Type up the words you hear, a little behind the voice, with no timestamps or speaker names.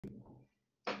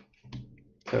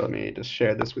So let me just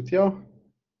share this with y'all.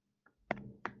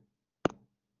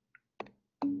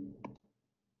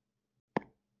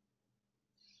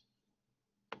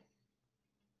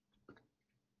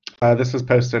 This was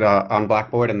posted on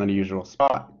Blackboard in the usual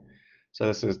spot. So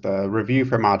this is the review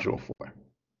for Module 4.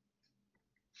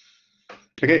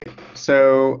 Okay,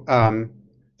 so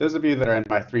those of you that are in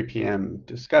my 3 p.m.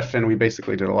 discussion, we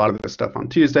basically did a lot of this stuff on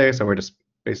Tuesday, so we're just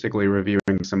basically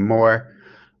reviewing some more.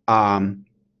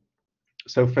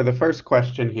 So for the first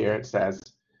question here, it says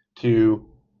to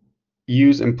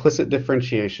use implicit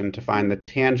differentiation to find the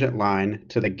tangent line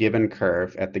to the given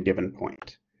curve at the given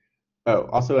point. Oh,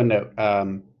 also a note,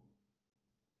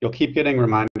 you'll keep getting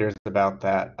reminders about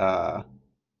that,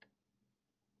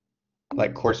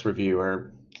 like course review,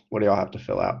 or what do y'all have to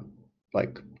fill out?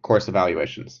 Like course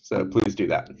evaluations. So please do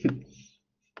that.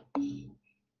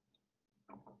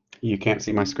 You can't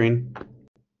see my screen?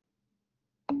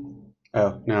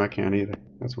 Oh, no, I can't either.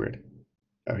 That's weird.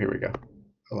 Oh, here we go.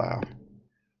 Allow.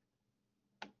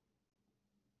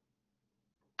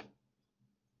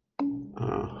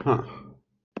 Uh-huh.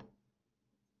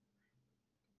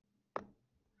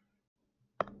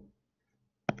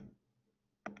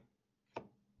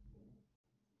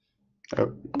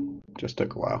 Oh, just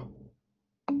took a while.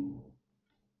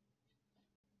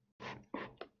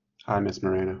 Hi, Miss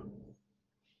Moreno.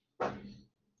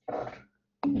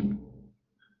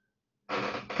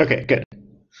 Okay, good.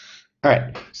 All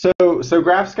right, so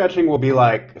graph sketching will be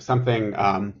like something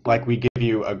like we give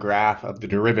you a graph of the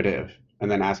derivative and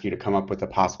then ask you to come up with a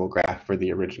possible graph for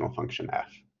the original function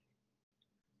f.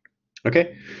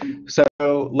 Okay, so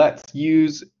let's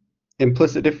use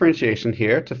implicit differentiation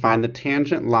here to find the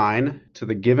tangent line to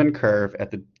the given curve at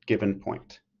the given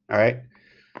point. All right,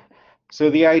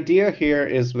 so the idea here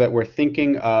is that we're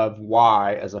thinking of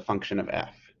y as a function of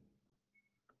f.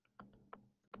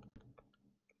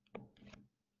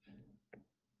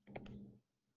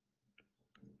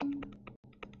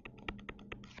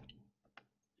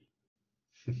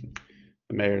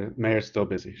 The mayor's still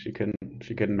busy. She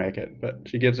couldn't make it, but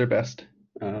she gives her best.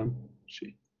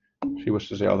 She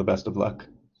wishes you all the best of luck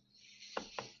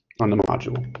on the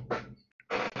module.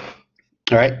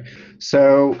 All right.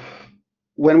 So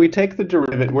when we take the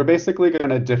derivative, we're basically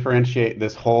going to differentiate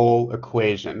this whole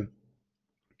equation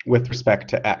with respect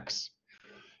to x.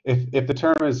 If the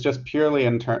term is just purely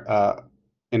in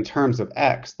terms of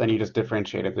x, then you just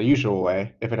differentiate it the usual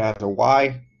way. If it has a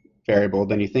y variable,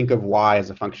 then you think of y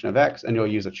as a function of x, and you'll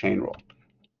use a chain rule.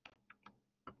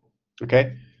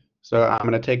 Okay, so I'm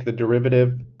going to take the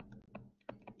derivative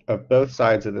of both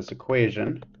sides of this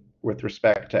equation with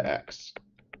respect to x.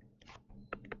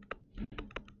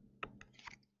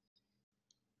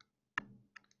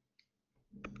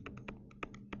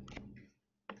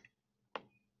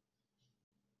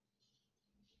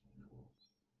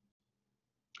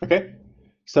 Okay,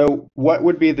 so what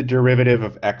would be the derivative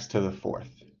of x to the fourth?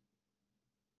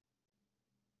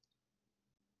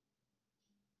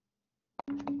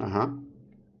 Uh-huh.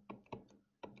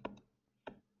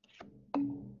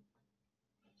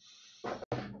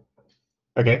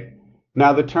 Okay,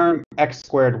 now the term x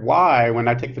squared y, when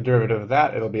I take the derivative of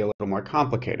that, it'll be a little more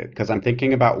complicated because I'm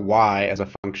thinking about y as a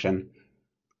function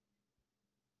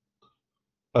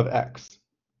of x.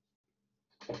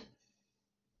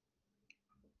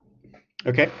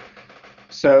 Okay,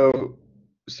 so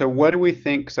what do we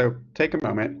think? So take a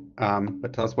moment,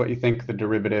 but tell us what you think the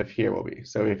derivative here will be.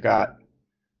 So we've got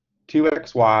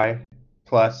 2xy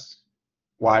plus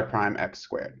y prime x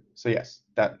squared. So yes,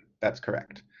 that's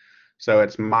correct. So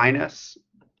it's minus,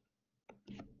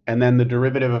 and then the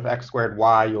derivative of x squared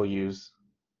y, you'll use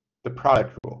the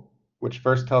product rule, which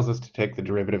first tells us to take the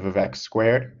derivative of x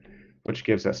squared, which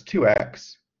gives us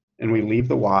 2x, and we leave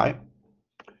the y.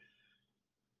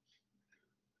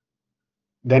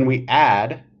 Then we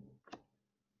add,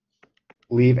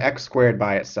 leave x squared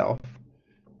by itself,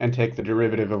 and take the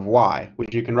derivative of y,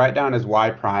 which you can write down as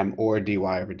y prime or dy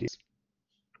over dx.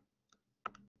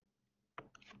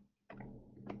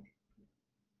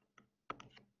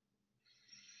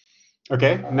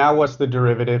 Okay, now what's the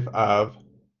derivative of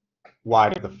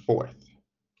y to the fourth?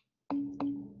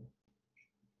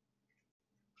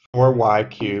 4y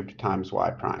cubed times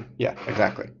y prime. Yeah,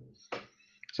 exactly.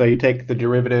 So you take the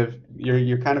derivative,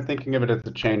 you're kind of thinking of it as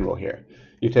a chain rule here.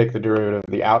 You take the derivative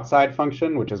of the outside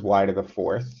function, which is y to the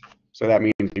fourth. So that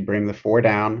means you bring the 4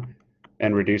 down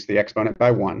and reduce the exponent by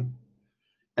 1.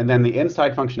 And then the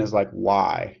inside function is like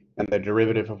y, and the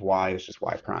derivative of y is just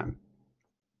y prime.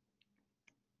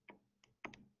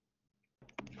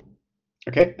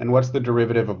 Okay, and what's the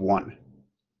derivative of 1?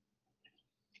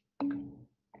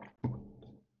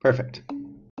 Perfect.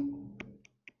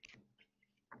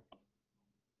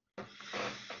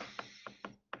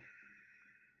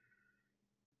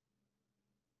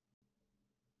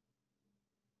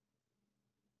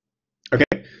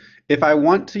 Okay, if I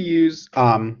want to use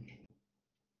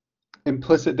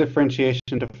implicit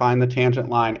differentiation to find the tangent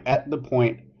line at the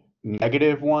point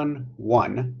 -1,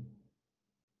 1,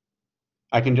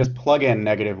 I can just plug in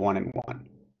 -1 and 1,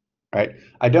 right?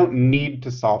 I don't need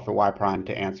to solve for y prime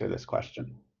to answer this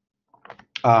question.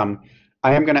 I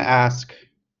am going to ask,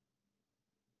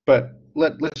 but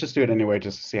let's just do it anyway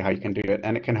just to see how you can do it.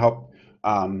 And it can help.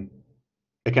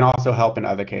 It can also help in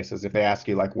other cases. If they ask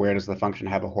you, like, where does the function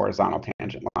have a horizontal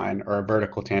tangent line or a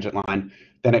vertical tangent line,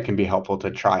 then it can be helpful to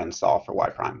try and solve for y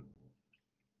prime.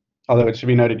 Although it should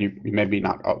be noted you maybe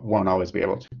won't always be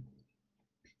able to.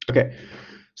 Okay,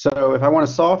 so if I want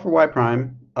to solve for y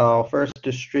prime, I'll first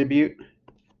distribute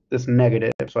this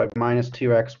negative. So I have minus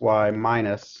 2xy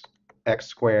minus x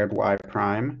squared y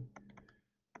prime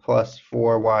plus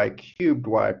 4y cubed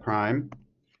y prime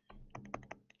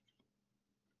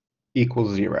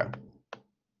equals 0.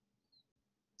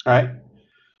 All right.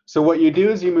 So what you do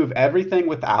is you move everything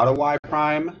without a y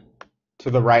prime to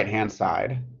the right-hand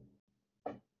side.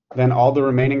 Then all the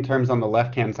remaining terms on the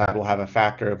left-hand side will have a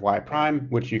factor of y prime,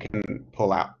 which you can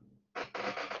pull out.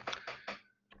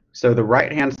 So the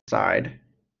right-hand side,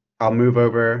 I'll move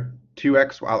over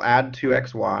 2x, I'll add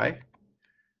 2xy,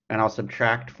 and I'll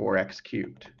subtract 4x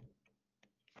cubed.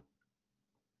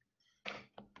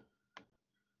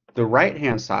 The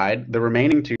right-hand side, the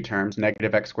remaining two terms,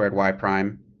 negative x squared y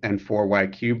prime and 4y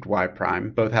cubed y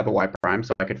prime, both have a y prime,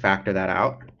 so I could factor that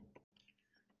out.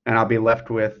 And I'll be left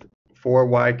with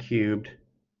 4y cubed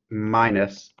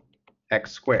minus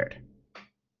x squared.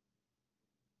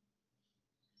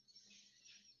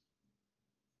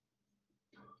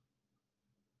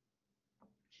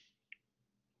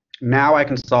 Now I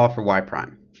can solve for y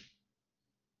prime.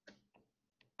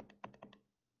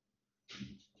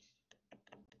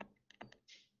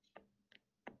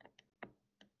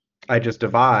 I just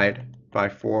divide by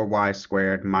 4y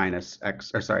squared minus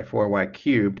x, or sorry, 4y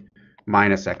cubed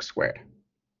minus x squared.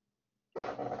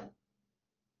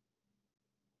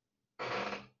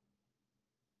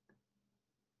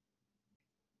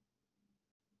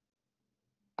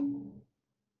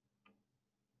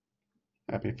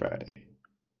 Happy Friday.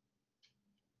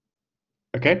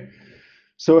 Okay,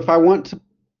 so if I want to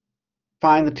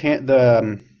find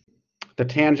the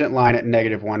tangent line at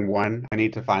 -1, 1, I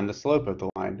need to find the slope of the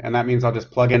line. And that means I'll just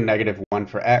plug in -1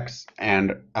 for x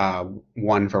and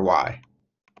 1 for y.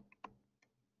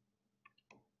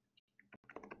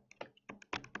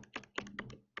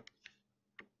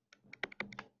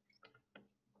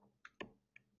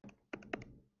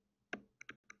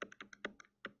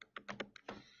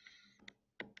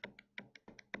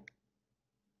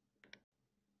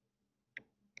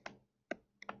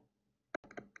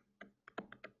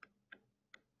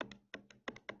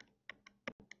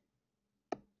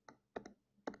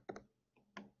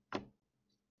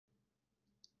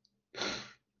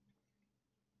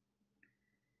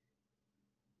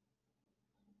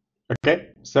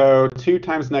 Okay, so 2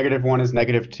 times -1 is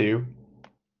 -2.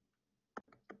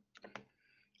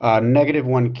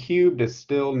 -1 cubed is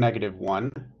still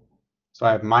 -1. So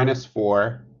I have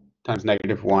 -4 times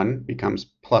 -1 becomes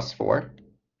 +4.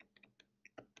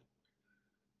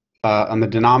 On the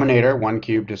denominator, 1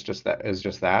 cubed is just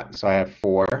that. So I have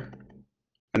 4.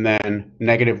 And then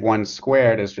 -1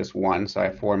 squared is just 1. So I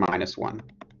have 4 minus 1.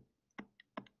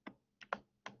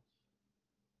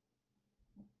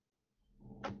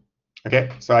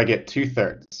 Okay, so I get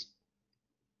 2/3.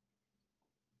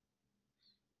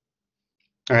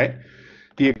 All right,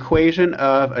 the equation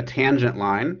of a tangent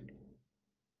line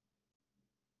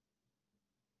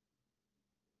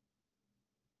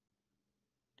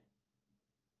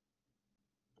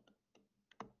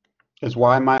is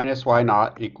y minus y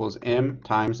naught equals m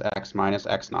times x minus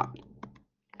x naught,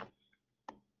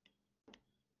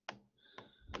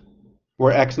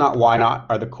 where x naught, y naught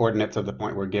are the coordinates of the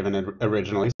point we're given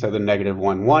originally, so the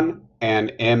 -1, 1,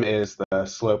 and m is the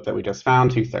slope that we just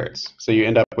found, 2/3. So you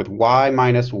end up with y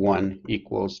minus 1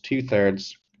 equals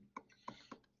 2/3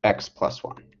 x plus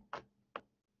 1.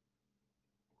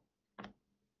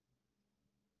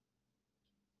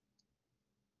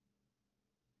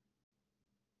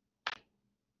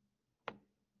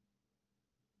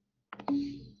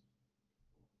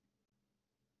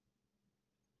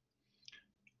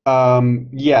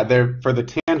 Yeah, they're for the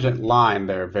tangent line,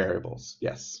 they're variables.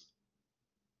 Yes.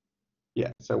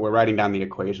 Yeah, so we're writing down the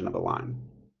equation of a line.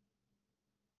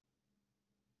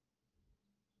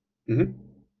 Mm-hmm.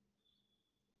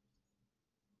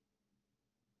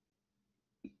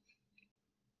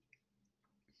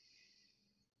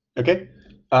 Okay.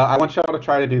 I want y'all to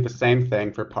try to do the same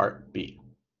thing for part B.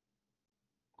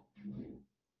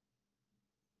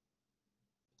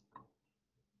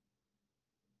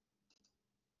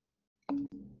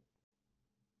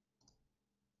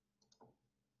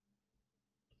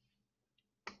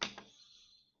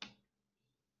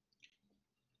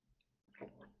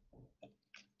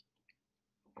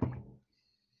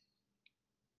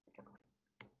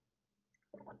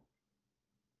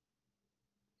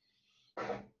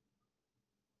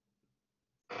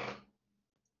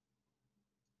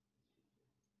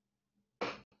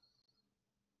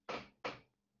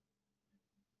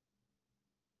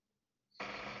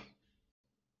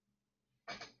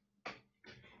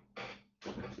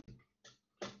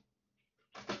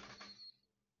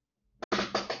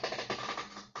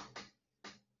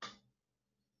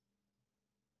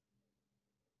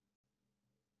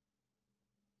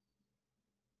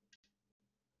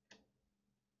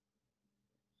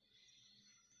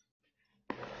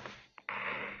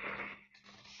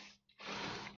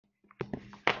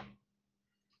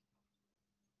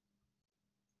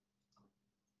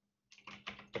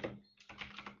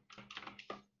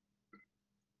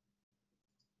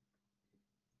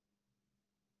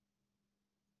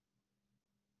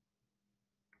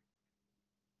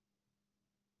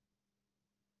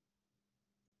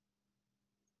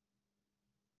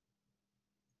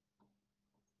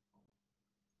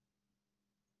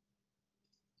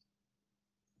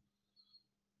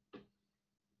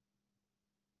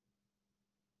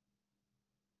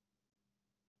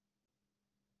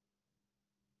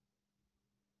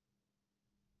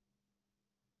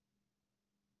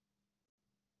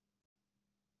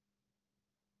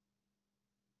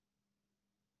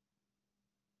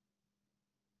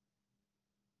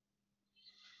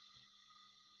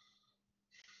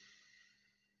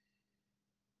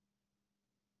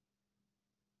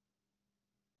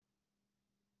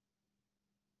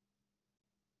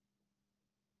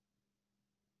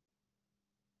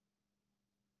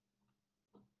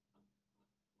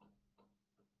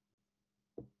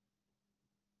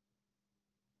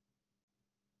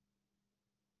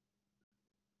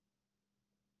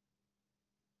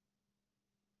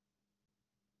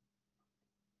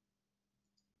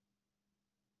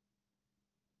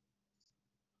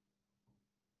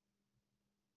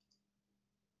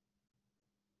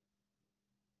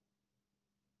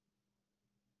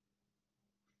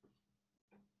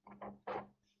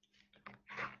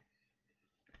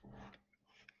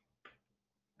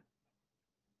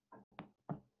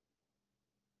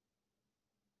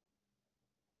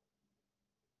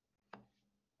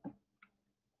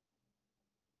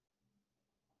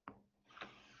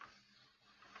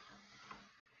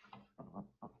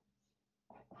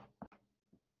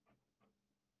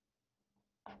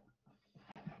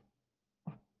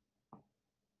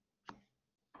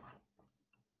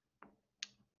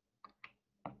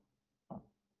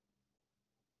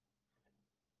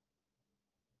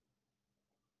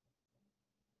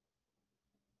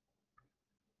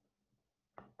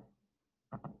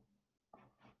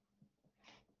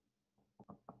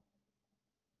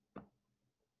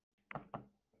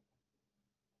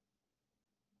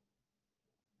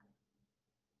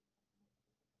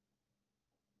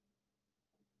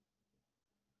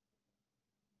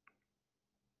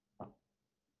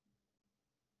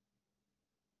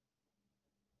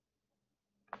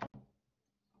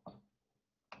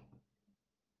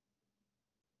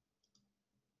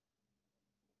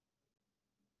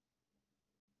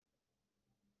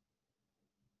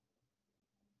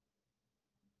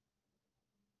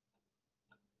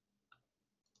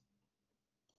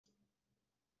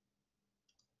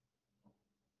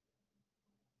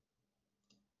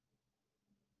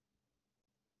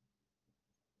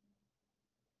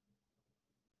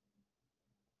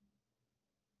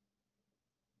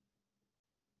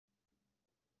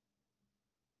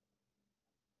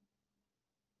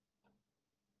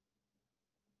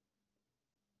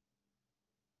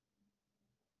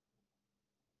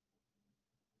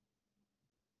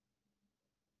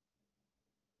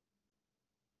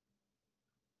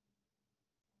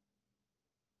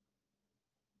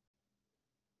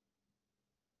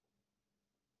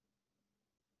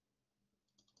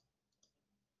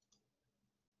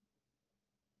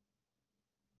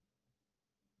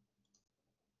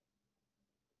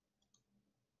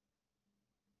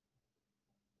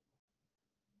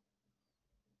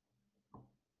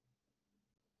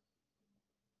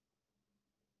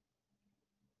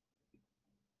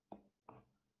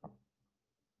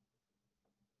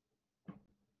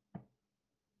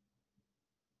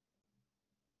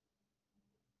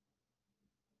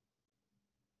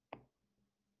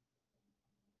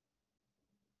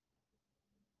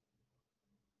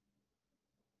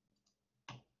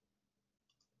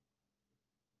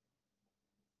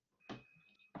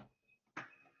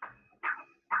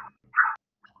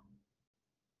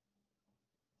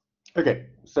 Okay,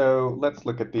 so let's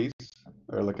look at these,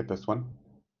 or look at this one.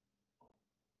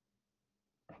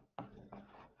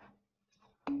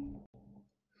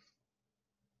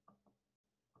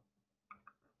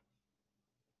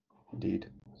 Indeed.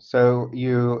 So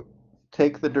you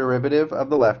take the derivative of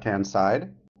the left-hand side,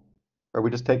 or we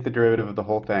just take the derivative of the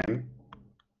whole thing.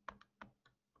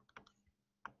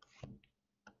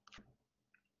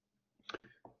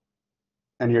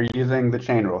 And you're using the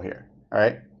chain rule here, all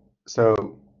right?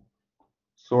 So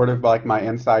sort of like my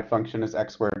inside function is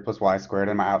x squared plus y squared,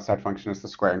 and my outside function is the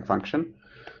squaring function.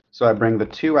 So I bring the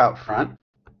 2 out front,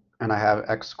 and I have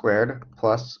x squared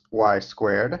plus y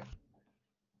squared.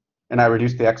 And I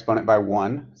reduce the exponent by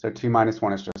 1, so 2 minus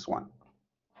 1 is just 1.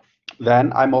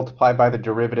 Then I multiply by the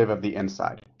derivative of the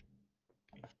inside.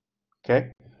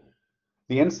 Okay?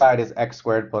 The inside is x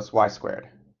squared plus y squared.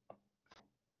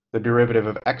 The derivative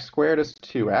of x squared is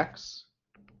 2x.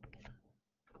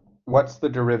 What's the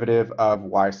derivative of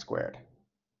y squared?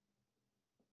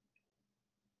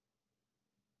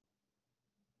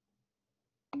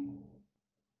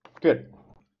 Good.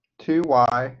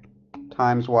 2y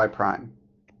times y prime.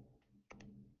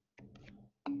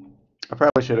 I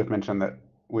probably should have mentioned that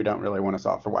we don't really want to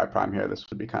solve for y prime here. This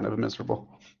would be kind of miserable.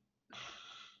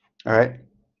 All right.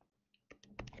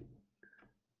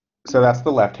 So that's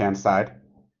the left-hand side.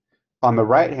 On the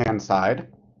right-hand side,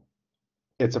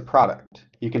 it's a product.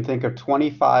 You can think of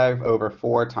 25 over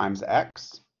 4 times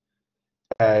x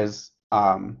as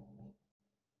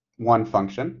one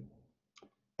function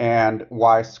and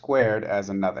y squared as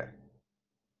another.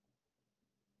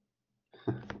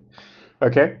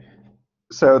 Okay,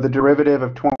 so the derivative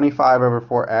of 25 over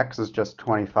 4x is just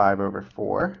 25 over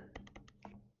 4.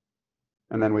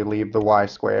 And then we leave the y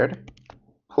squared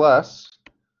plus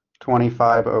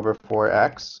 25 over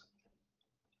 4x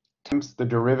times the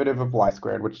derivative of y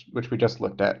squared, which we just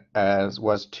looked at, as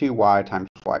was 2y times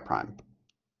y prime.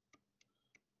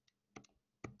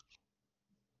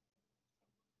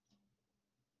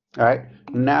 All right,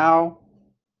 now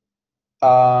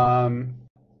I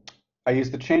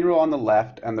use the chain rule on the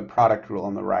left and the product rule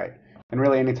on the right. And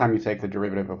really, anytime you take the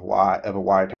derivative of a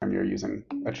y term, you're using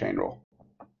a chain rule.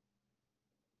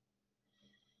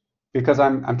 Because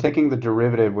I'm taking the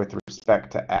derivative with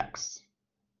respect to x,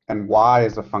 and y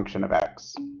is a function of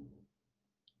x.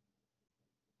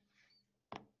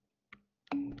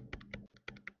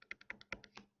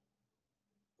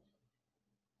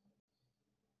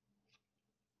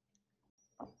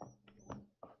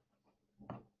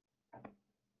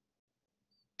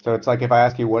 So it's like if I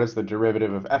ask you what is the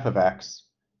derivative of f of x,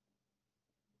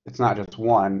 it's not just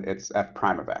 1, it's f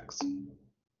prime of x.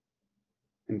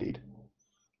 Indeed.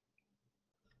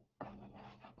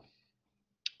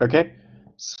 Okay,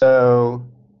 so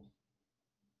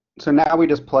now we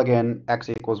just plug in x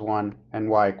equals 1 and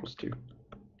y equals 2.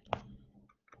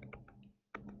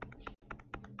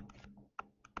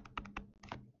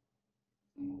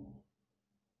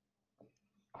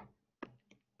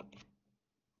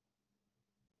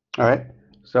 All right,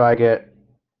 so I get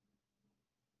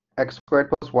x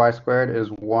squared plus y squared is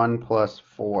 1 plus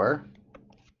 4.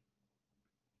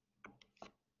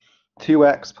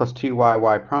 2x plus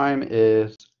 2y prime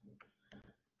is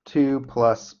 2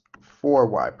 plus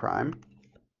 4y prime.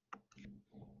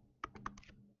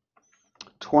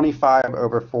 25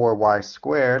 over 4y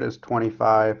squared is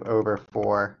 25 over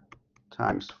 4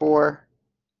 times 4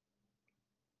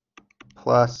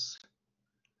 plus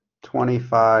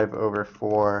 25 over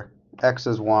 4. X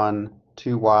is 1,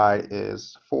 2y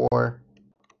is 4.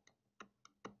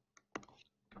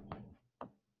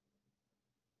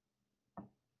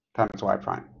 Times y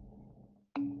prime.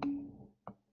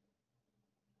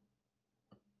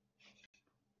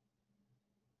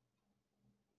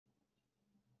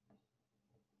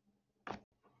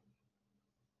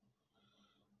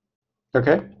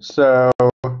 Okay, so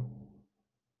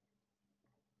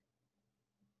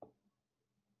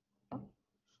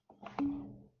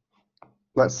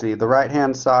let's see, the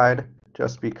right-hand side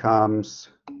just becomes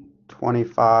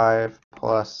 25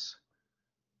 plus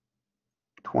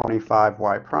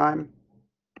 25y prime.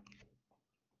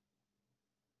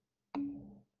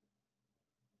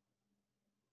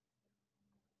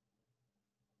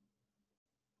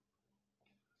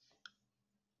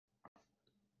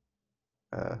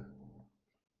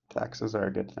 Taxes are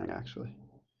a good thing, actually.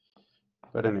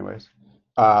 But anyways,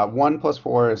 1 plus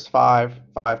 4 is 5.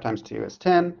 5 times 2 is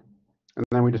 10. And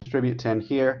then we distribute 10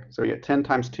 here. So we get 10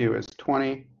 times 2 is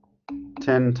 20.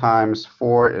 10 times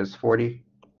 4 is 40.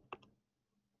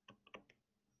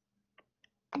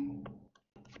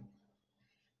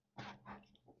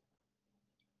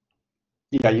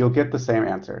 Yeah, you'll get the same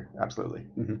answer. Absolutely.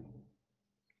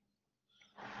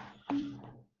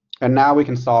 And now we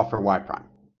can solve for y prime.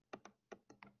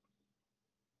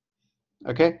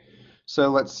 Okay, so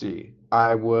let's see.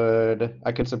 I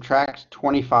could subtract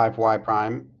 25y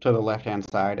prime to the left-hand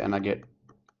side, and I get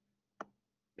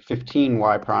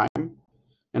 15y prime.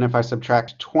 And if I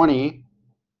subtract 20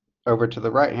 over to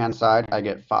the right-hand side, I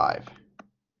get 5.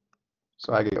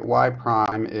 So I get y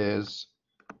prime is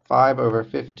 5 over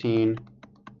 15,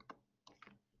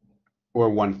 or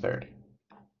 1/3.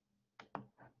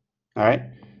 All right.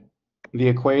 The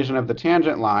equation of the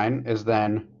tangent line is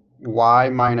then y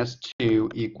minus 2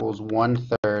 equals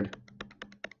 1/3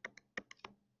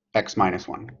 x minus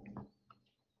 1.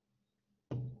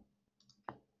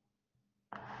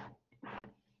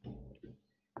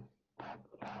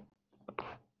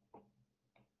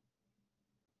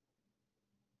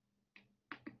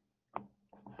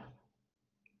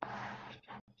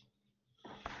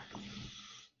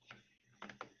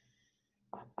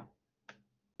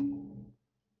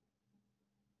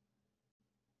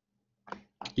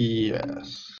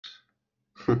 Yes.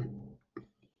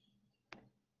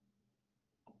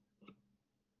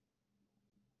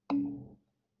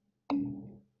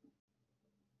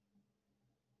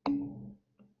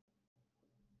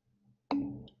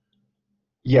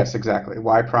 Yes, exactly.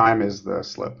 Y prime is the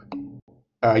slope.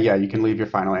 Yeah, you can leave your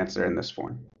final answer in this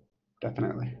form.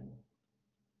 Definitely.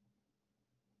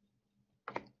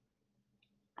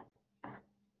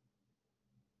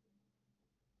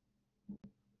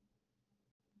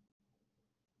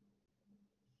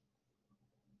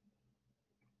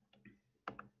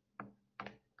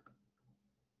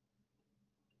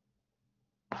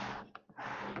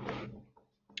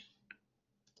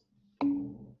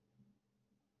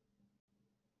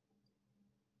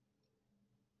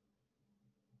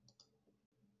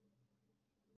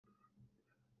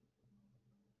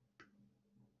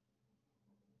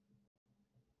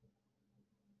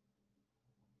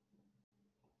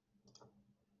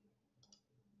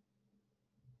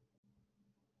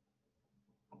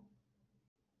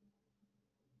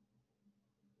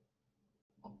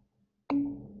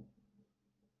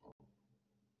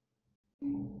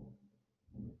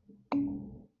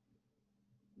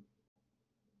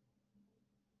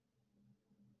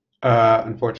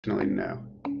 Unfortunately, no.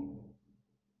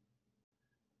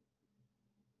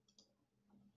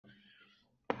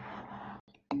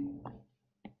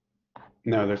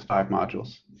 No, there's 5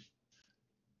 modules.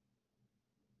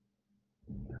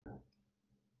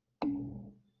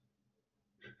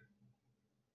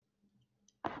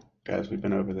 Guys, we've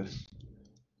been over this.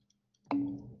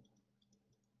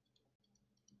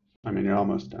 I mean, you're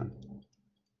almost done.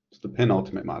 It's the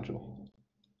penultimate module.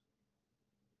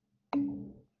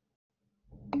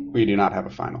 We do not have a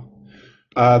final.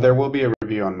 There will be a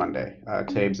review on Monday.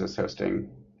 Tabes is hosting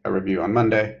a review on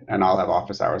Monday, and I'll have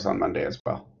office hours on Monday as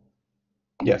well.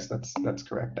 Yes, that's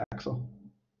correct, Axel.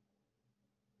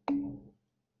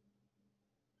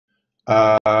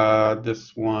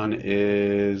 This one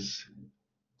is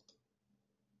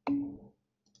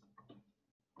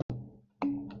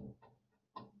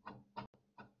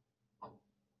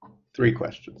three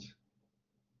questions.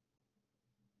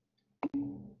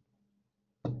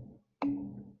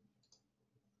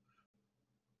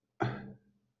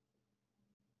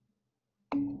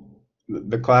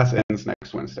 The class ends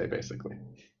next Wednesday, basically.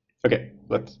 Okay,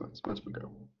 let's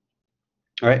go.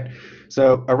 All right,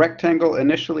 so a rectangle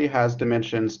initially has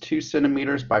dimensions 2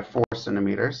 centimeters by 4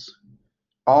 centimeters.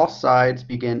 All sides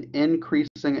begin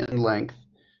increasing in length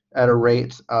at a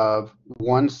rate of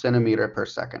 1 centimeter per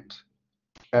second.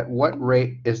 At what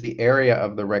rate is the area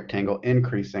of the rectangle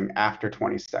increasing after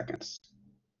 20 seconds?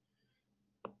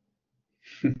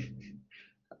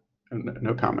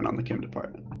 No comment on the Kim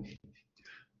department.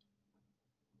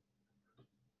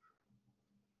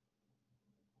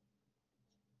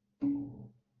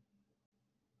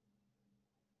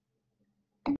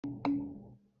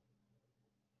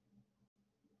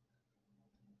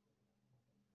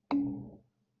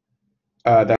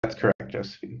 That's correct,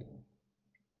 Josephine.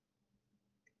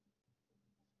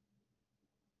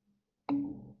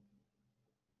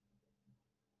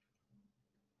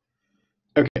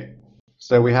 Okay,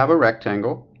 so we have a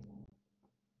rectangle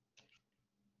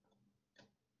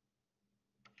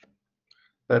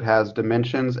that has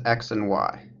dimensions x and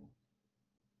y.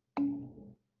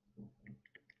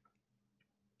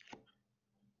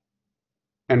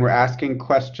 And we're asking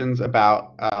questions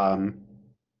about,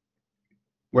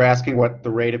 we're asking what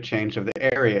the rate of change of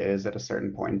the area is at a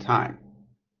certain point in time.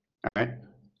 All right,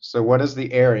 so what is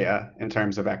the area in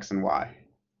terms of x and y?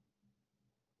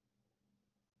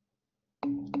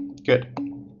 Good.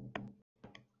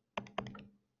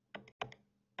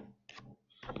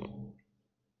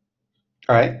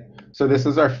 All right, so this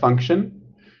is our function.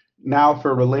 Now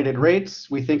for related rates,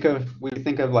 we think of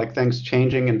like things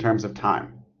changing in terms of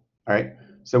time. All right,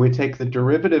 so we take the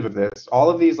derivative of this. All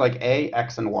of these, like a,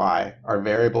 x, and y, are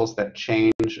variables that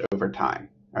change over time.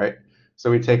 All right,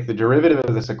 so we take the derivative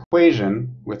of this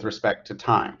equation with respect to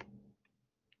time.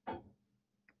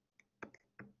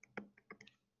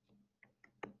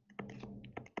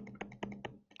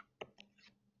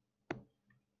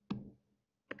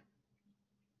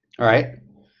 All right,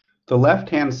 the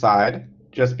left-hand side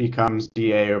just becomes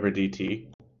dA over dt.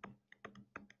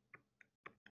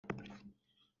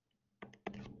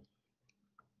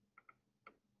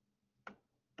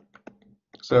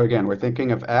 So again, we're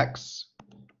thinking of x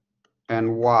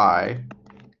and y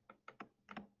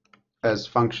as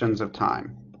functions of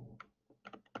time.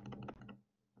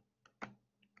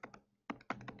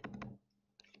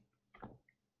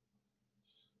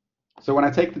 So when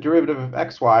I take the derivative of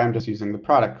xy, I'm just using the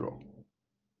product rule.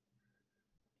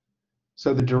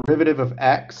 So the derivative of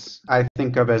x, I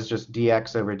think of as just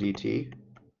dx over dt.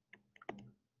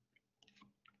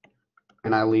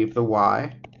 And I leave the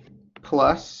y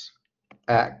plus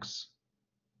x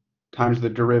times the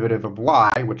derivative of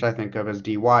y, which I think of as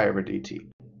dy over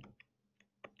dt.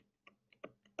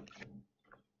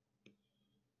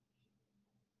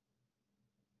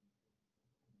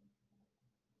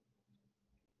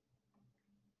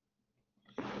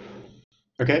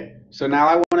 Okay, so now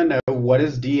I want to know what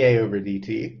is dA over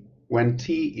dt when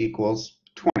t equals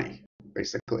 20,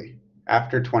 basically,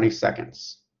 after 20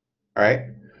 seconds. All right,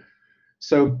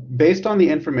 so based on the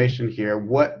information here,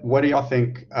 what do y'all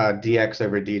think dx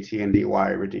over dt and dy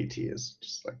over dt is?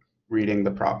 Just like reading the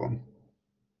problem.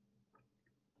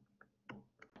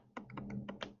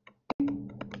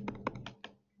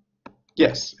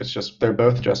 Yes, it's just, they're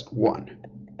both just 1.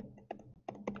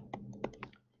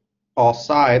 All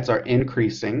sides are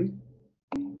increasing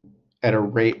at a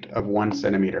rate of 1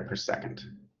 centimeter per second.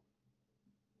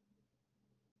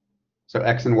 So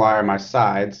x and y are my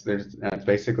sides. That's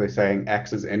basically saying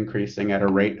x is increasing at a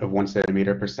rate of 1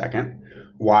 centimeter per second.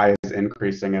 Y is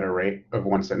increasing at a rate of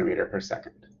 1 centimeter per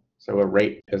second. So a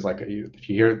rate is like if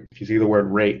you see the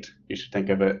word rate, you should think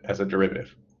of it as a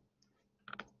derivative.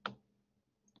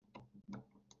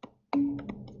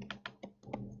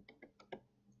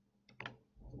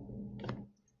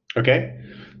 Okay,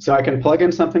 so I can plug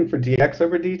in something for dx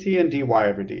over dt and dy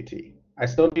over dt. I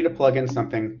still need to plug in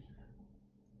something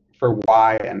for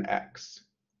y and x.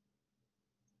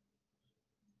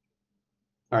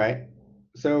 All right,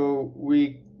 so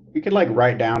we could like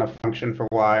write down a function for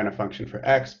y and a function for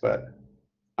x, but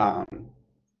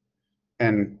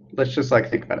and let's just like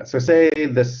think about it. So say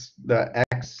the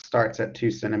x starts at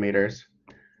 2 centimeters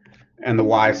and the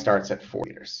y starts at 4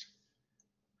 meters.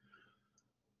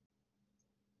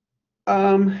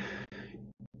 Um,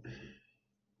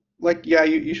 like yeah,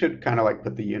 you should kind of like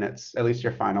put the units. At least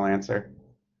your final answer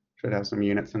should have some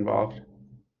units involved.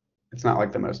 It's not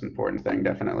like the most important thing,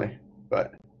 definitely,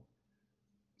 but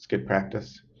it's good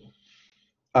practice.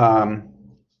 Um,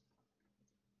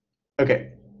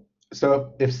 okay,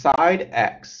 so if side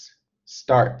x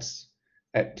starts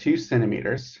at 2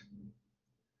 centimeters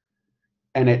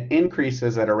and it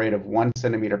increases at a rate of 1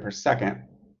 centimeter per second,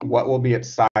 what will be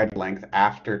its side length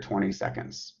after 20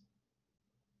 seconds?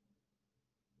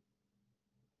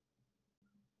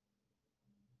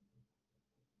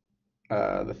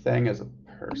 The thing is a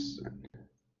person,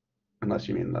 unless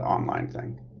you mean the online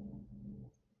thing.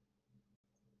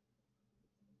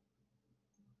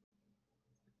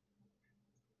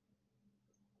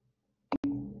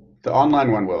 The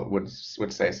online one would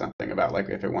say something about like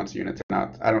if it wants units or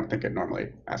not. I don't think it normally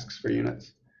asks for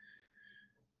units.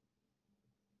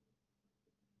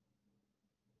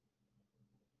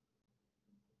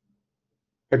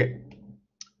 Okay,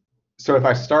 so if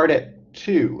I start at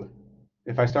 2,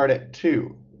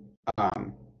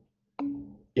 um,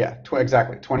 yeah,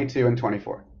 exactly, 22 and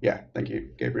 24. Yeah, thank you,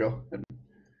 Gabriel and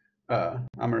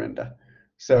Amarinda.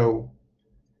 So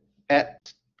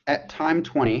at time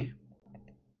 20,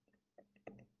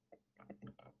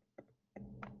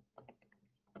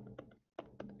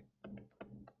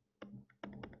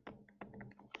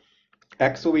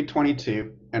 x will be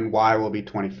 22 and y will be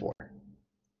 24.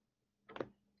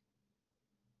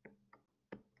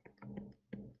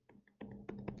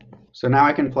 So now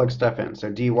I can plug stuff in.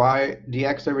 So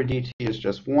dx over dt is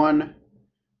just 1.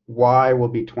 Y will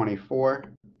be 24.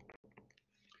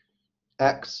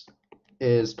 X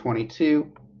is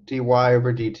 22. dy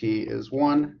over dt is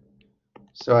 1.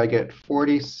 So I get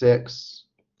 46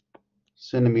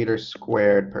 centimeters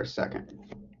squared per second.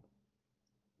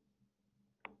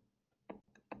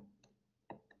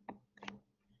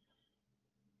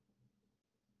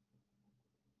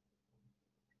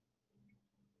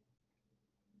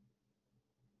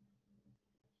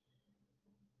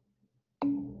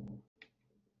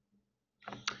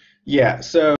 Yeah,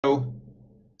 so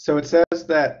it says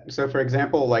that, so for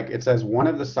example, like it says one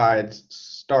of the sides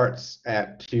starts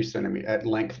at 2 centimeters, at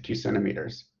length 2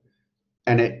 centimeters,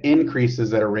 and it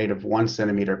increases at a rate of 1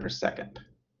 centimeter per second.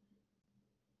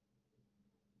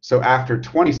 So after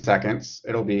 20 seconds,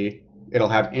 it'll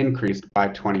have increased by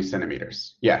 20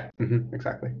 centimeters. Yeah,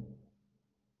 exactly.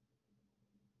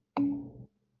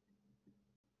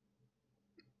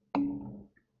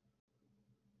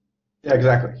 Yeah,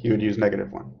 exactly. You would use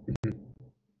 -1.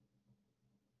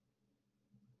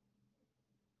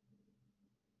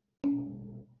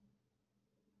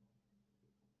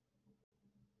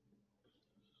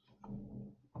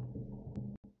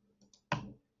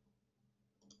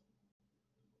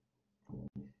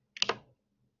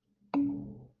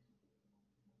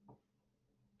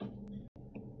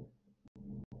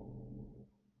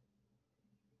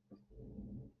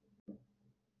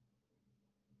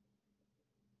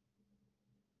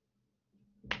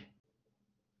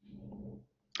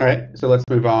 All right, so let's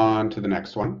move on to the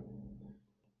next one.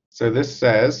 So this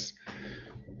says,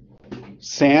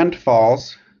 sand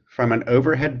falls from an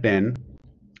overhead bin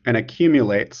and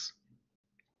accumulates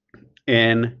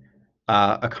in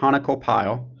a conical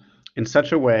pile in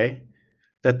such a way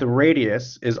that the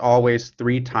radius is always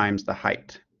 3 times the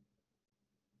height.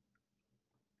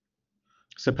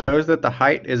 Suppose that the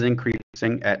height is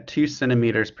increasing at 2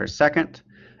 centimeters per second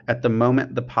at the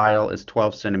moment the pile is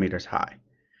 12 centimeters high.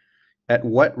 At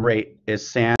what rate is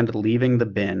sand leaving the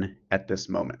bin at this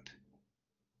moment?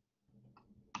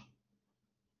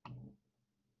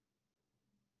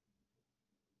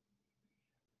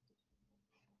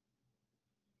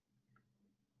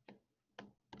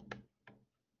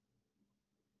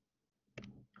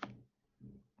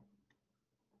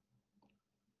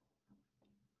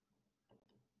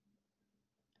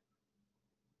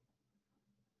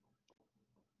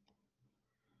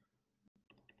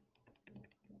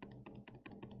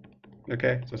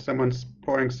 Okay, so someone's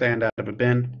pouring sand out of a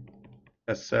bin,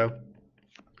 as so,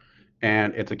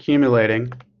 and it's accumulating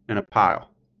in a pile.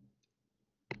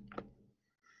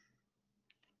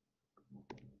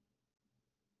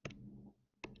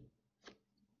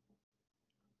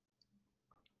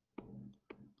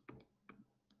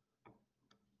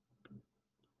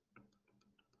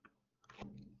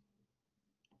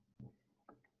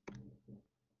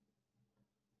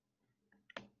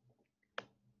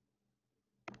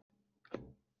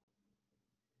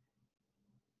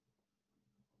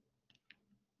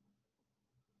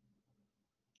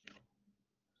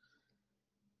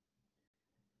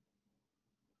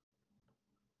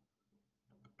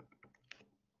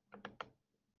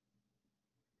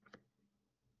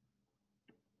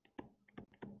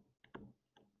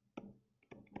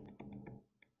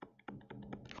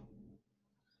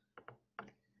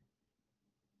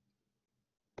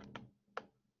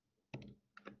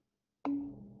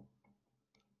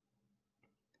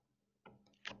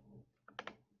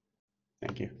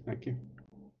 you. Thank you.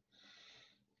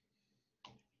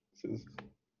 This is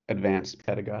advanced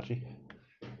pedagogy.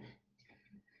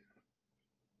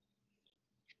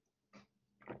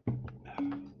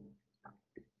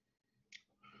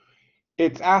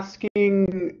 It's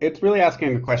really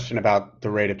asking a question about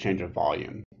the rate of change of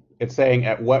volume. It's saying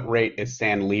at what rate is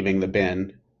sand leaving the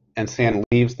bin, and sand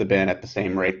leaves the bin at the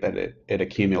same rate that it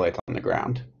accumulates on the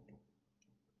ground.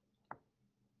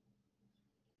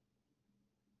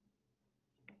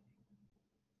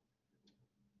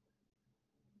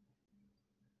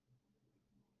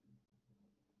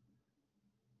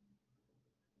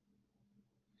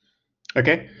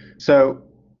 Okay, so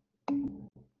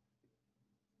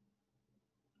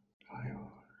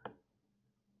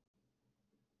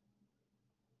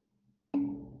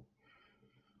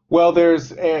well,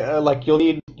 there's like you'll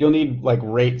need like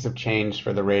rates of change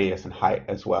for the radius and height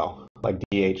as well, like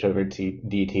dh over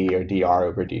dt or dr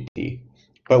over dt.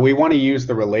 But we want to use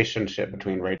the relationship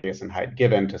between radius and height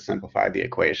given to simplify the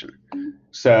equation.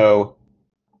 So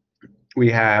we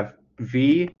have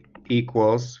v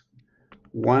equals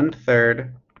 1/3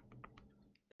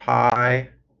 pi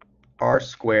r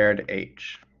squared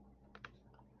h.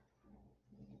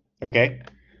 Okay,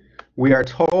 we are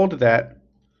told that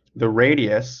the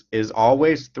radius is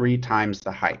always 3 times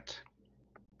the height.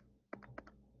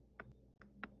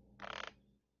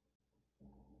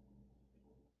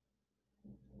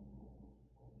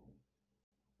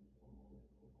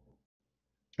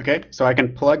 Okay, so I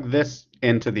can plug this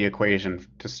into the equation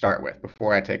to start with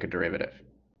before I take a derivative.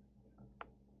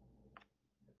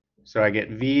 So I get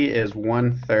v is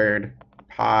 1/3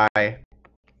 pi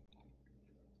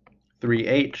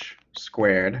 3h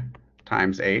squared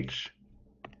times h,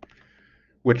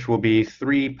 which will be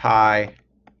 3 pi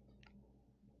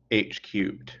h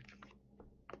cubed.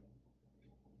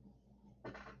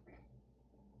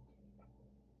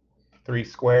 Three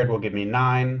squared will give me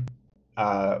 9,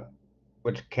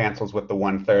 which cancels with the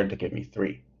 1/3 to give me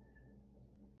 3.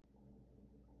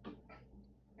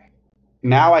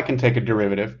 Now I can take a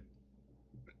derivative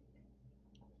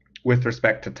with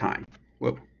respect to time.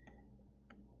 Whoa.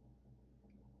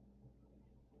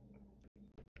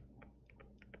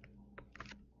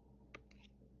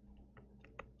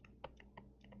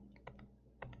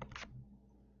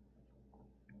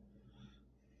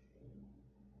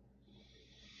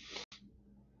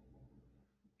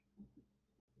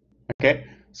 Okay,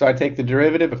 so I take the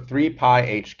derivative of 3 pi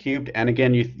h cubed, and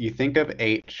again, you think of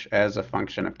h as a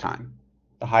function of time.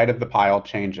 The height of the pile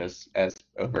changes as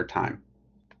over time.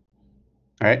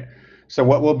 All right, so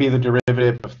what will be the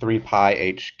derivative of 3 pi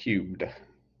h cubed?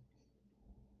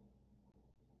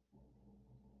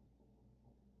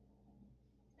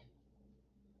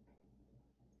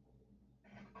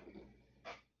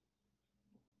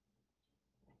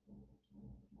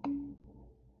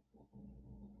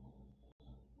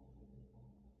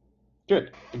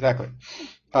 Good, exactly.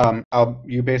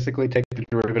 You basically take the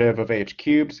derivative of h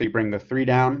cubed, so you bring the 3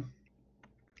 down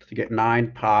to get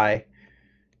 9 pi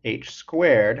h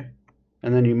squared,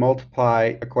 and then you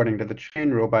multiply according to the chain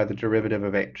rule by the derivative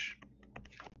of h.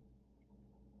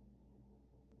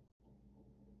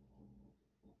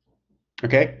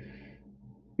 Okay,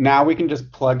 now we can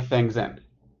just plug things in.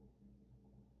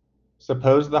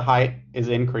 Suppose the height is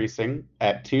increasing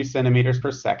at 2 centimeters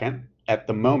per second. At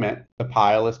the moment, the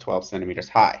pile is 12 centimeters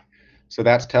high. So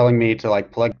that's telling me to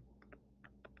like plug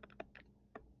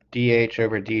dh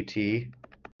over dt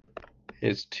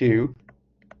is 2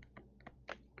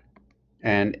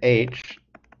 and h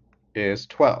is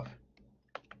 12.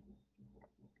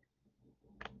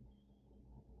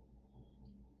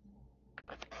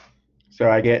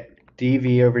 So I get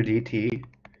dv over dt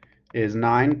is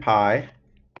 9 pi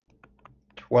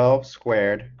 12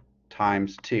 squared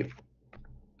times 2.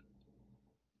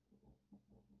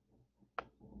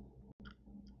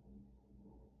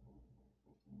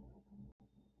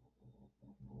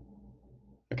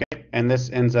 Okay, and this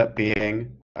ends up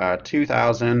being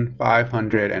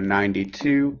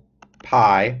 2,592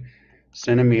 pi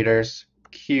centimeters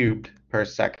cubed per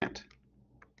second.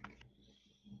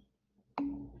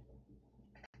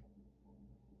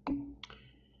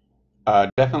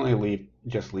 Definitely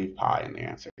just leave pi in the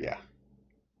answer, yeah.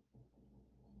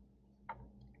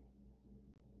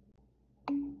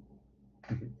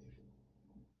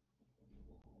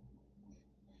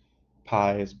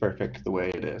 Pi is perfect the way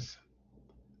it is.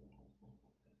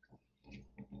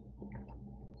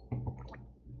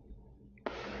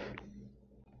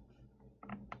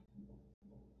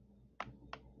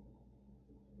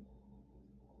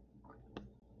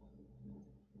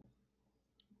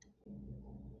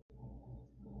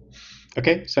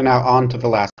 Okay, so now on to the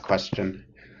last question.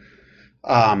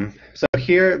 So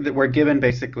here that we're given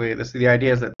basically this. The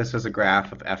idea is that this is a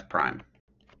graph of f prime.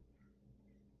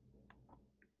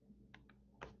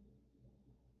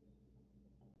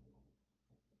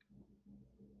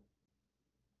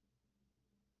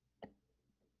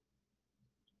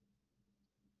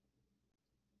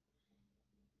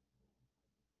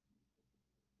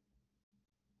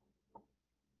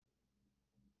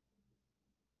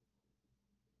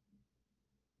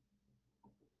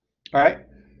 All right.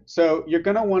 So you're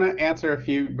going to want to answer a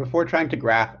few before trying to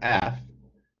graph f.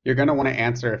 You're going to want to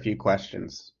answer a few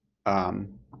questions. Like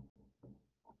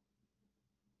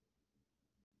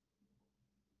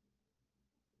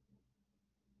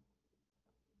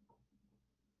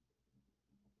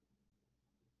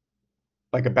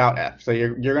about f. So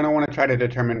you're going to want to try to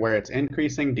determine where it's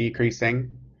increasing,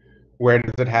 decreasing, where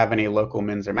does it have any local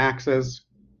mins or maxes.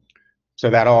 So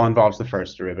that all involves the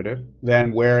first derivative.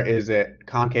 Then where is it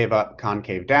concave up,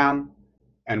 concave down,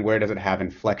 and where does it have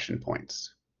inflection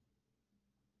points?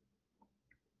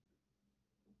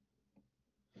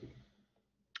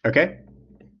 Okay.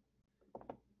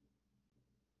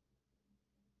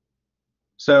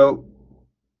 So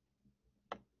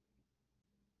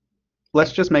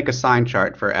let's just make a sign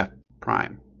chart for f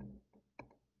prime.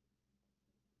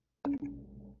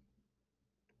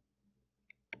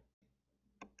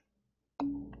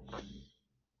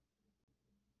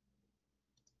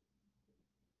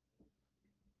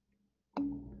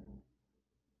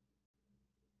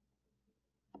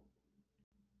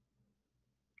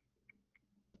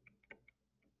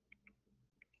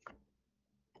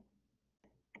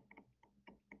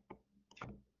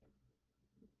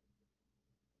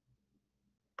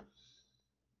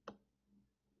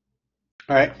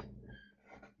 All right.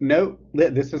 Note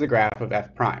that this is a graph of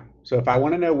f prime. So if I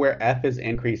want to know where f is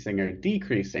increasing or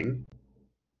decreasing,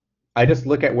 I just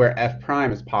look at where f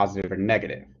prime is positive or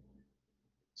negative.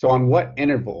 So on what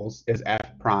intervals is f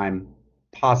prime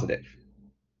positive?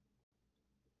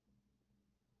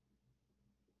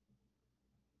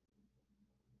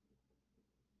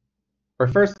 Or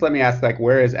first, let me ask, like,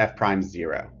 where is f prime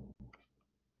 0?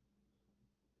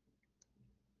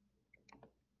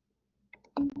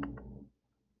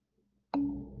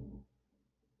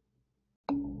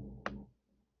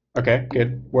 Okay,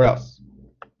 good. Where else?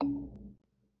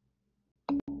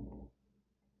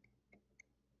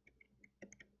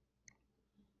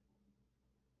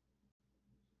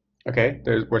 Okay,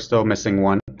 we're still missing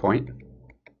one point.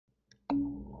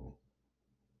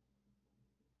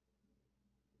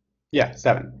 Yeah,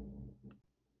 7.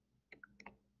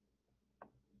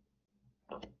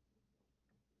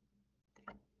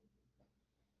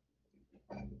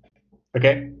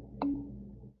 Okay.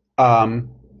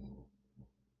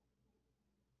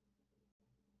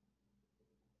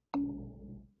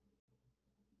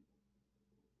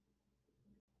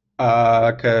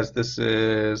 Because this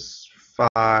is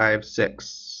 5,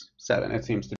 6, 7. It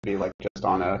seems to be like just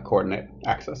on a coordinate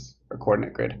axis or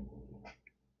coordinate grid.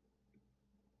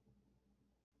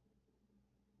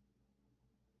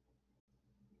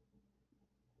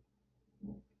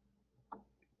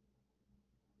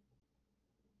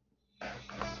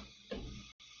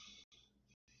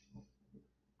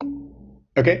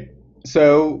 Okay,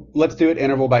 so let's do it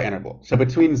interval by interval. So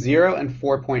between 0 and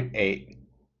 4.8,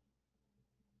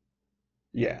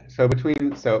 yeah, so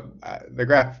the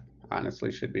graph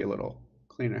honestly should be a little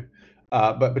cleaner.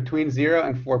 But between 0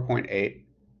 and 4.8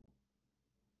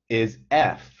 is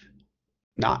f,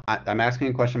 I'm asking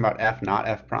a question about f, not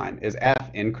f prime. Is f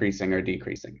increasing or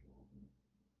decreasing?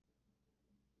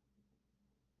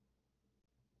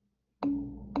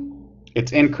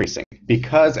 It's increasing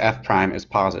because f prime is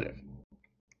positive.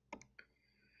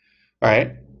 All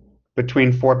right,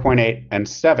 between 4.8 and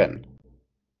 7,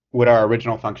 would our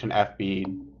original function f be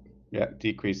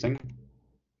decreasing?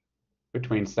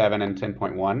 Between 7 and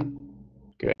 10.1,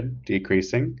 good,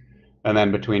 decreasing. And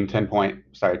then between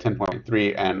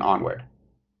 10.3 and onward,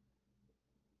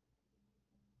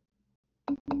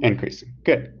 increasing.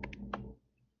 Good.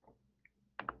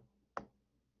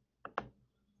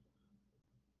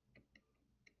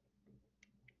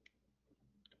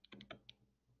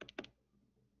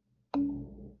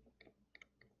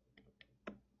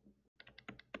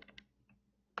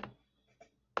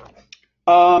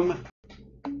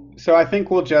 So I think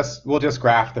we'll just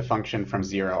graph the function from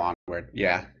 0 onward.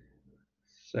 Yeah.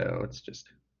 So it's just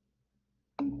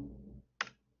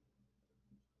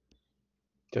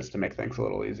to make things a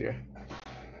little easier.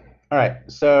 All right.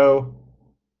 So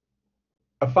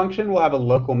a function will have a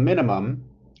local minimum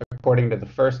according to the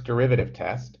first derivative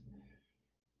test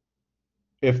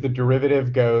if the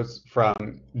derivative goes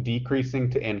from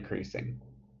decreasing to increasing.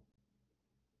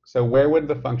 So where would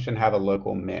the function have a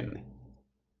local min?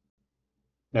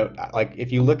 No, like if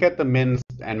you look at the mins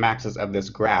and maxes of this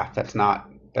graph, that's not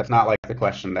like the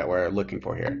question that we're looking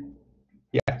for here.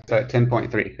 Yeah, so at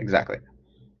 10.3, exactly.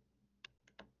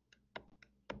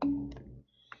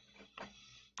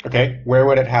 Okay, where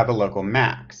would it have a local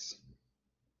max?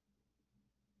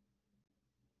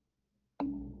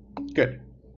 Good.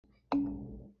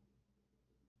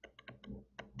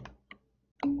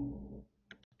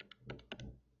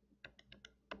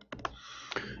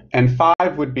 And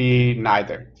 5 would be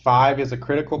neither. 5 is a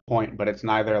critical point, but it's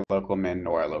neither a local min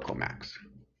nor a local max.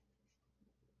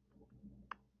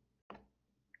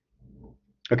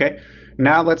 Okay,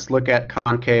 now let's look at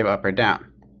concave up or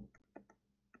down.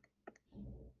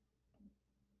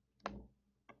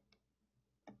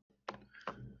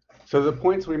 So the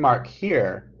points we mark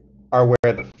here are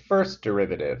where the first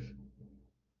derivative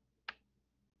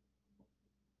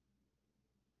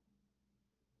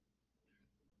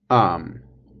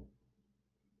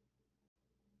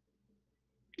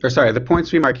the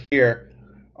points we mark here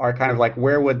are kind of like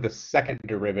where would the second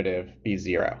derivative be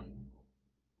 0?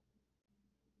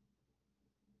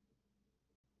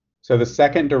 So the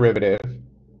second derivative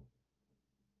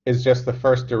is just the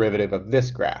first derivative of this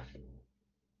graph.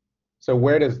 So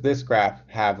where does this graph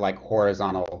have like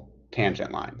horizontal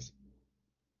tangent lines?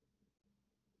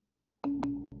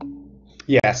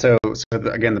 Yeah, so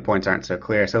again, the points aren't so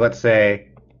clear. So let's say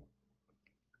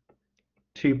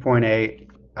 2.8,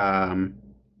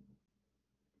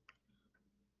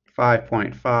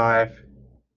 5.5,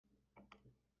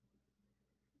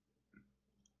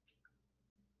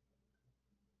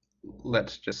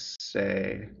 let's just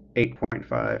say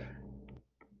 8.5.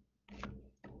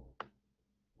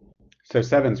 So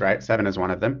 7's right. 7 is one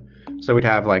of them. So we'd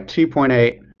have like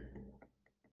 2.8,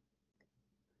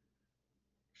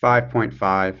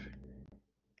 5.5,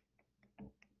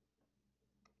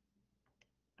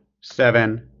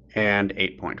 7, and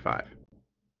 8.5.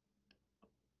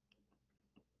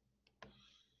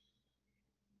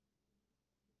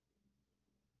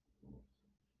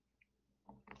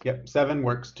 Yep, 7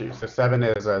 works too. So 7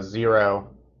 is a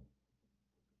 0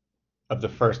 of the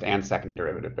first and second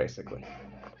derivative, basically.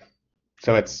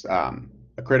 So it's a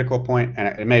critical point,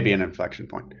 and it may be an inflection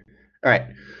point. All right,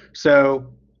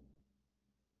 so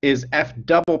is f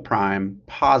double prime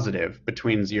positive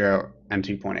between 0 and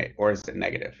 2.8, or is it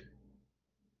negative?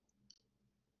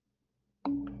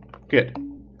 Good.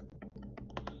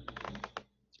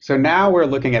 So now we're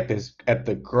looking at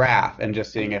the graph and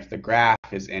just seeing if the graph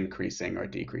is increasing or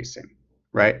decreasing,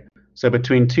 right? So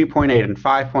between 2.8 and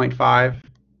 5.5,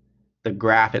 the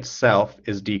graph itself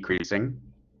is decreasing.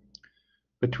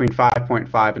 Between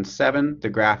 5.5 and 7, the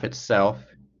graph itself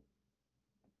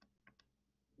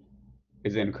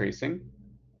is increasing.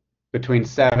 Between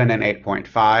 7 and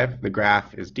 8.5, the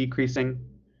graph is decreasing.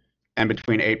 And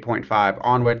between 8.5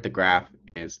 onward, the graph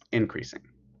is increasing.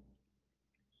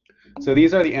 So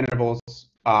these are the intervals.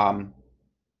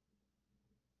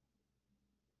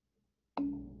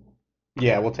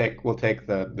 Yeah, we'll take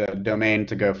the domain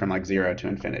to go from like 0 to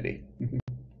infinity.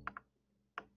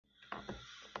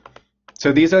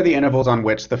 So these are the intervals on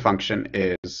which the function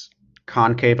is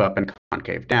concave up and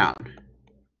concave down.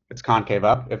 It's concave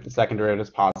up if the second derivative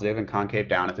is positive, and concave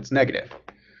down if it's negative.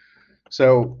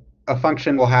 So a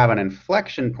function will have an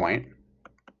inflection point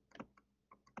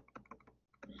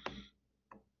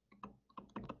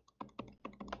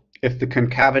if the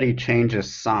concavity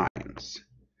changes signs.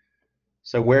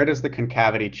 So where does the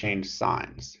concavity change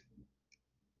signs?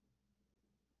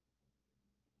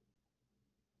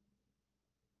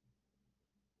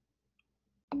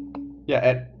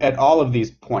 Yeah, at all of these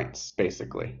points,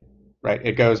 basically, right?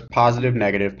 It goes positive,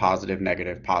 negative, positive,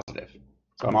 negative, positive.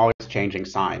 So I'm always changing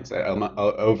signs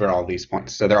over all these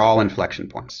points. So they're all inflection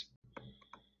points.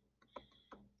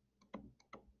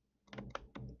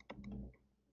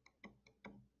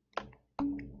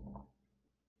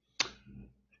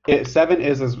 Seven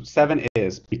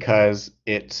is because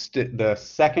the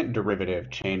second derivative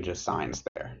changes signs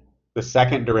there. The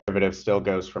second derivative still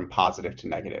goes from positive to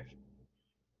negative.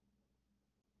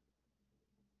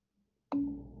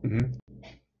 Mm-hmm.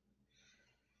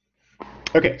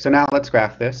 Okay, so now let's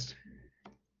graph this.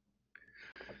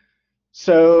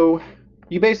 So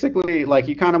you basically, like,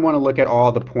 you kind of want to look at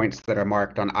all the points that are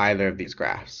marked on either of these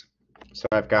graphs. So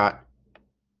I've got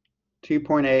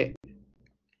 2.8,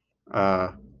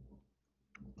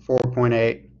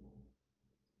 4.8,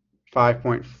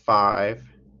 5.5,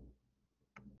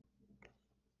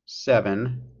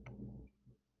 7,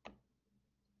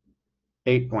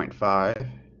 8.5,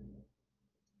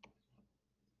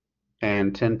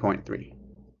 and 10.3.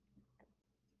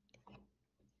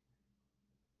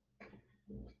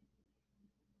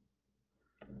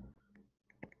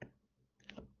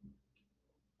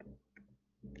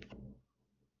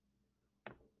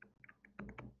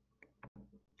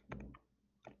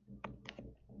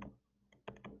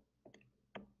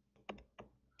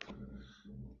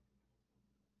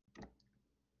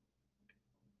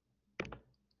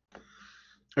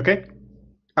 Okay.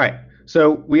 All right.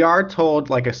 So we are told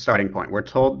like a starting point. We're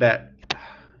told that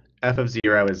f of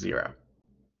 0 is 0.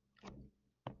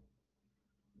 All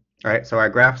right. So our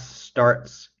graph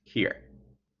starts here.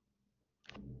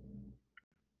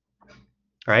 All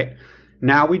right.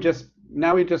 Now we just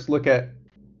look at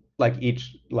like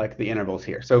the intervals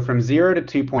here. So from 0 to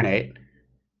 2.8,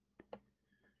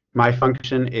 my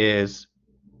function is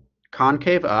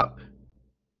concave up,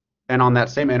 and on that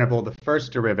same interval, the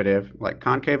first derivative, like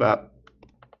concave up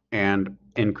and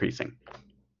increasing.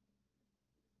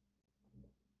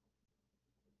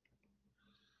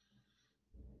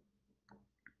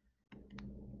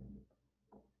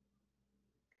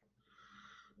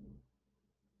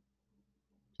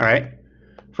 All right.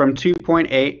 From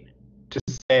 2.8 to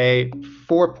say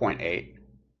 4.8,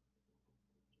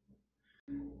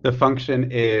 the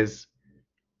function is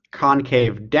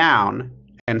concave down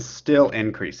and still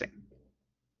increasing.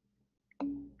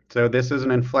 So this is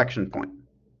an inflection point.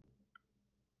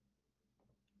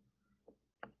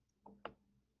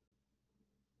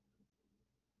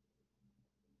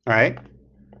 All right.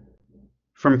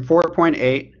 From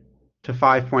 4.8 to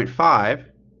 5.5,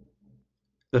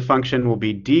 the function will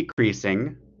be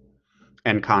decreasing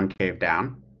and concave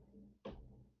down.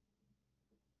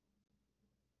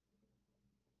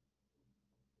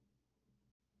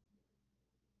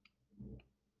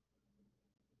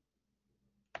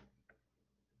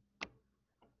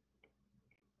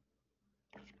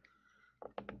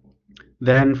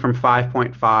 Then from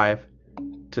 5.5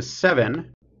 to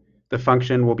 7, the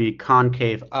function will be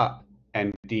concave up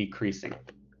and decreasing.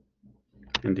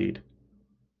 Indeed.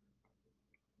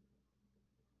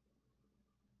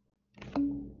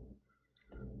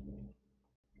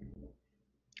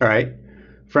 All right.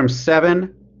 From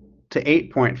 7 to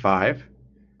 8.5,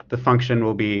 the function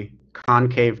will be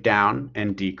concave down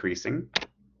and decreasing.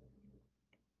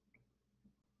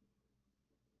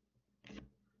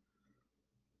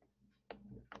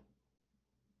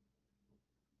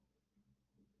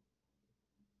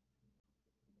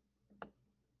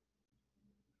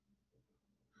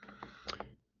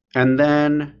 And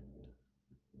then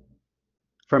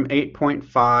from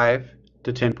 8.5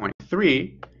 to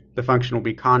 10.3, the function will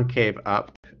be concave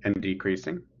up and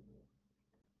decreasing.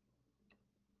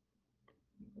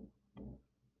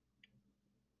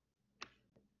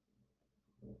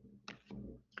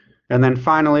 And then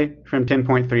finally, from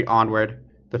 10.3 onward,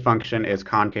 the function is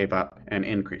concave up and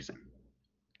increasing.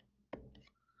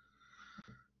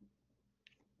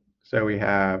 So we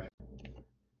have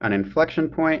an inflection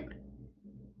point,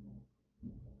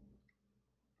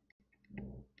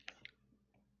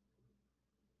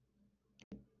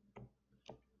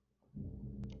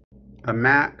 a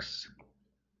max,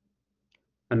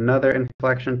 another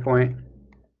inflection point,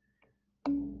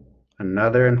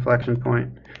 another inflection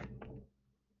point,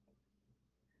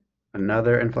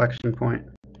 another inflection point,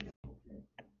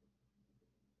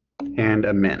 and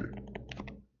a min.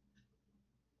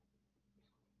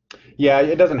 Yeah,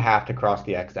 it doesn't have to cross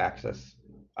the x-axis.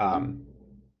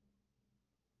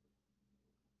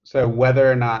 So whether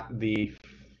or not the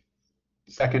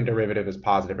second derivative is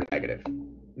positive or negative.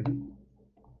 Mhm.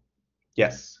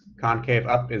 Yes, concave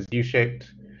up is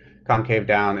U-shaped, concave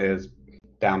down is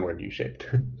downward U-shaped.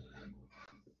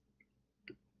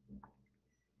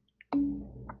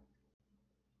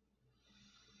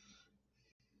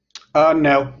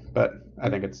 No, but I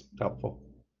think it's helpful.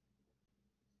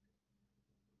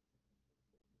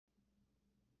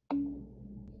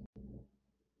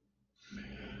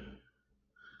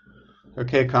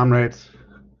 Okay, comrades,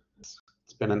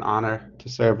 it's been an honor to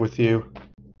serve with you.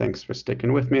 Thanks for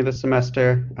sticking with me this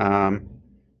semester.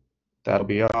 That'll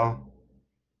be all.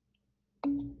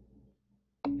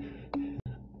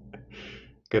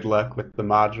 Good luck with the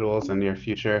modules and your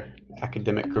future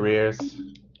academic careers.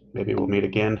 Maybe we'll meet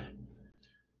again.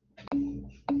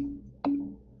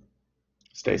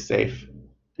 Stay safe,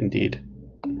 indeed.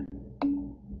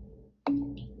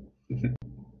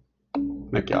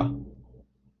 Thank y'all.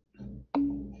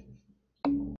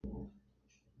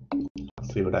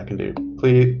 Let's see what I can do.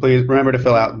 Please remember to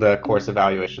fill out the course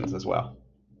evaluations as well.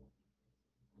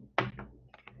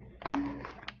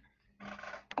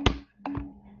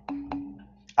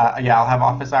 Yeah, I'll have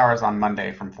office hours on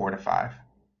Monday from 4 to 5.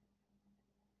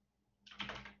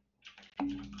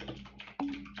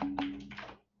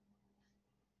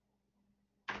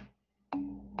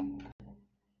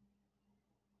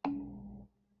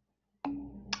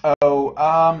 Oh,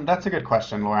 that's a good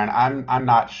question, Lauren. I'm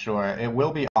not sure. It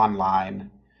will be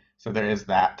online, so there is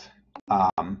that.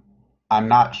 I'm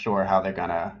not sure how they're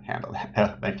gonna handle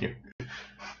that. Thank you.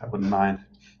 I wouldn't mind.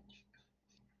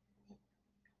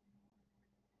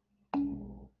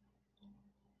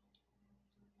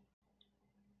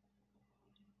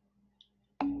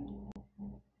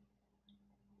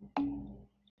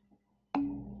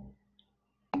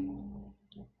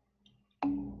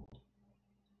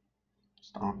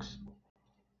 Stonks.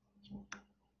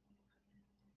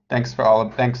 Thanks to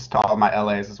all my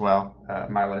LAs as well,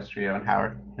 Milo, Trio, and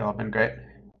Howard. You all have been great.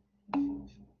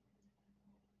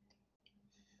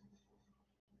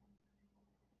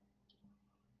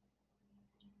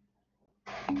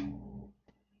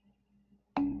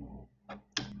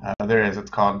 There is.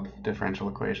 It's called differential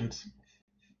equations.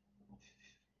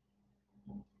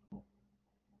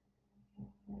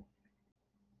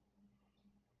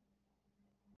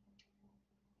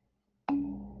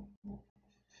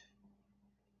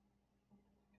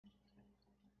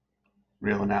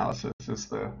 Real analysis is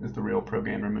the real pro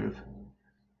gamer move.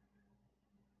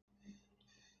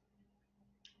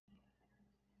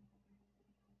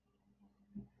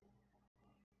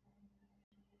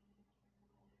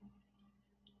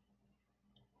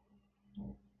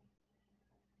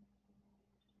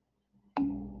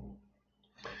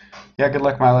 Yeah, good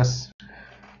luck, Milos.